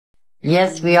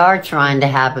Yes, we are trying to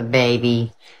have a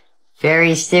baby.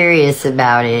 Very serious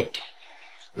about it.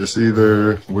 It's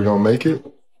either we're gonna make it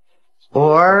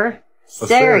or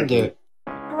surrogate.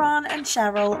 Karan and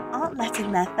Cheryl aren't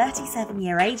letting their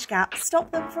 37-year age gap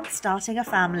stop them from starting a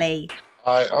family.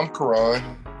 Hi, I'm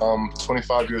Karan. I'm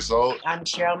 25 years old. I'm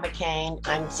Cheryl McCain.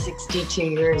 I'm 62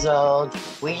 years old.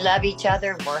 We love each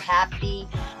other. We're happy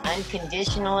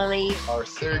unconditionally. Our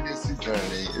surrogacy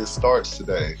journey, it starts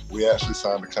today. We actually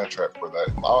signed a contract for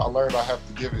that. I learned I have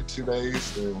to give it 2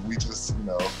 days, and we just,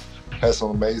 had some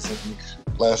amazing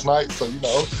last night, so, we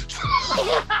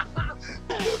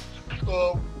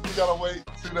gotta wait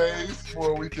 2 days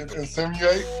before we can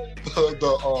inseminate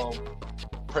the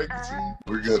pregnancy.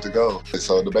 We're good to go.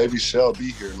 So the baby shall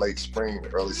be here late spring,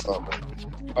 early summer.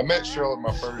 I met Cheryl at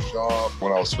my first job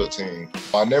when I was 15.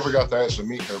 I never got to actually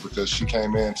meet her because she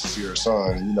came in to see her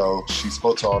son, and she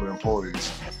spoke to all the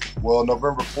employees. Well,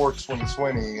 November 4th,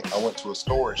 2020, I went to a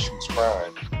store and she was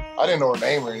crying. I didn't know her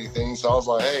name or anything, so I was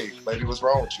like, "Hey, lady, what's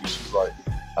wrong with you?" She was like,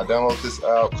 "I downloaded this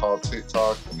app called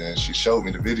TikTok," and then she showed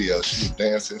me the video. She was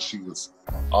dancing, she was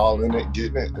all in it,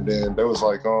 getting it, and then there was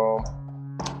like,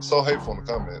 so hateful in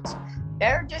the comments.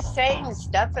 They're just saying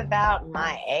stuff about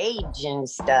my age and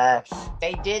stuff.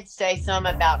 They did say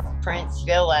something about Prince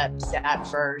Phillips at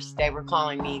first. They were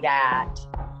calling me that.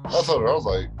 I told her, I was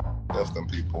like, F them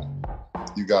people.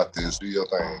 You got this, do your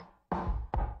thing.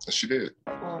 And she did.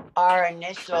 Our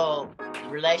initial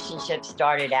relationship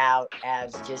started out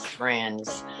as just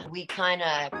friends. We kind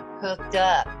of hooked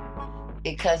up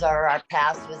because our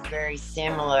past was very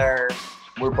similar.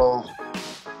 We're both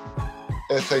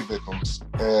SA victims,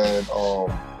 and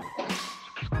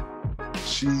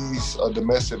she's a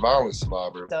domestic violence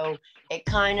survivor. So it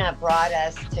kind of brought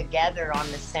us together on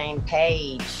the same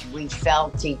page. We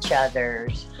felt each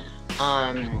other's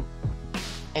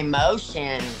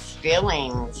emotions,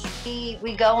 feelings.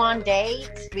 We go on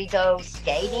dates, we go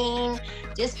skating.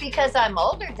 Just because I'm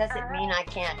older doesn't mean I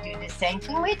can't do the same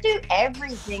thing. We do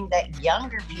everything that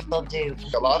younger people do.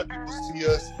 A lot of people see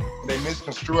us and they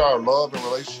misconstrue our love and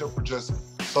relationship for just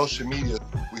social media.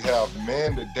 We have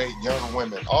men that date young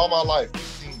women. All my life, we've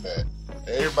seen that. And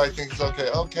everybody thinks it's okay,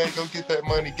 go get that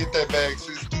money, get that bag,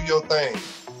 sis, do your thing.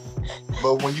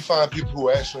 But when you find people who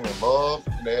are actually in love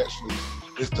and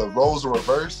it's the roles are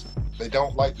reversed, they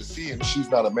don't like to see it. She's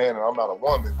not a man and I'm not a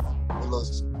woman. It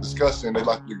looks disgusting. They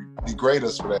like to degrade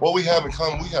us for that. What we have in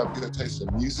common, we have good taste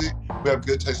in music. We have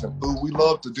good taste in food. We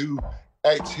love to do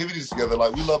activities together.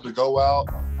 Like, we love to go out,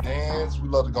 dance. We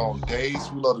love to go on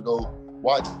dates. We love to go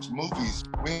watch movies.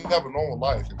 We have a normal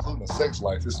life, including a sex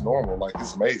life. It's normal. Like,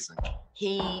 it's amazing.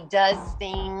 He does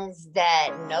things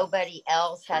that nobody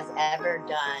else has ever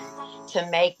done to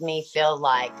make me feel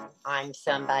like I'm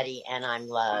somebody and I'm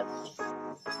loved.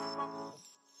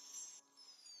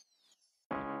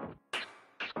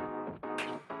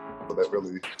 That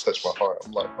really touched my heart.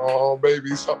 I'm like, "Oh,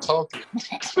 baby, stop talking."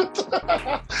 Because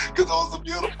it was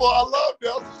beautiful. I loved it.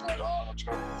 I was just like, "Oh."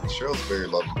 Cheryl's a very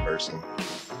loving person.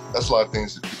 That's a lot of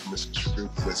things that people misconstrue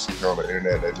because they see her on the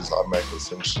internet and they just automatically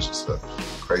assume she's just a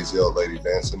crazy old lady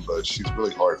dancing, but she's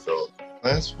really heartfelt.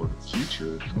 Plans for the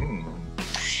future.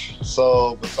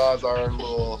 So besides our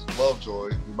little Lovejoy,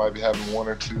 we might be having one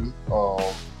or two.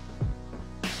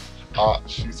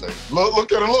 She said,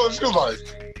 look at her, look. She was like,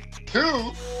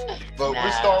 2? But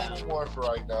we're starting with 1 for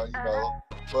right now,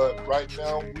 But right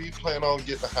now, we plan on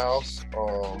getting a house.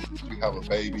 We have a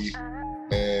baby,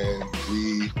 and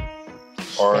we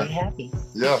are... Stay happy.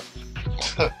 Yeah.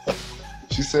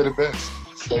 She said it best.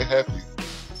 Stay happy.